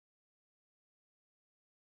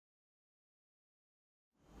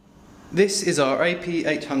This is our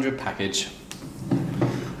AP-800 package.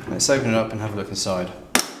 Let's open it up and have a look inside.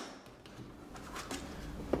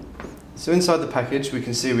 So inside the package we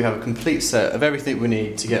can see we have a complete set of everything we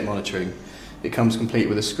need to get monitoring. It comes complete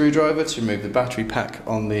with a screwdriver to remove the battery pack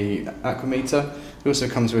on the Aquameter. It also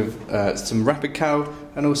comes with some RapidCal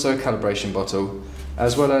and also a calibration bottle,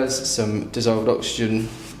 as well as some dissolved oxygen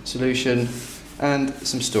solution and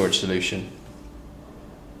some storage solution.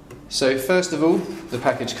 So first of all, the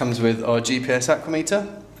package comes with our GPS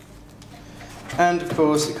Aquameter, and of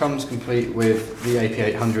course it comes complete with the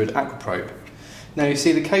AP-800 Aquaprobe. Now you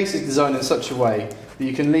see the case is designed in such a way that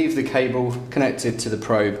you can leave the cable connected to the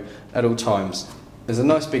probe at all times. There's a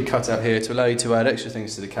nice big cutout here to allow you to add extra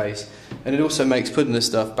things to the case, and it also makes putting the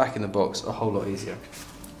stuff back in the box a whole lot easier.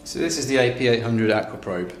 So this is the AP-800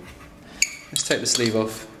 Aquaprobe. Let's take the sleeve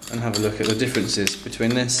off and have a look at the differences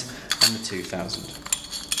between this and the 2000.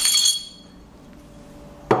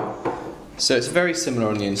 So it's very similar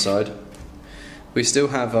on the inside. We still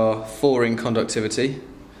have our 4-ring conductivity.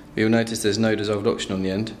 You'll notice there's no dissolved oxygen on the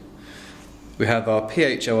end. We have our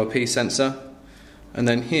pH ORP sensor, and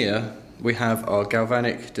then here we have our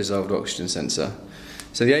galvanic dissolved oxygen sensor.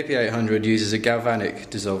 So the AP-800 uses a galvanic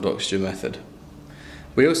dissolved oxygen method.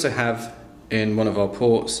 We also have in one of our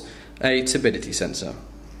ports a turbidity sensor.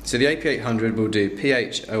 So the AP-800 will do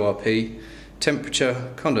pH ORP,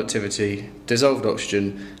 temperature, conductivity, dissolved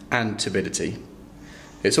oxygen and turbidity.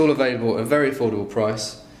 It's all available at a very affordable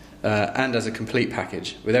price and as a complete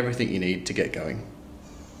package with everything you need to get going.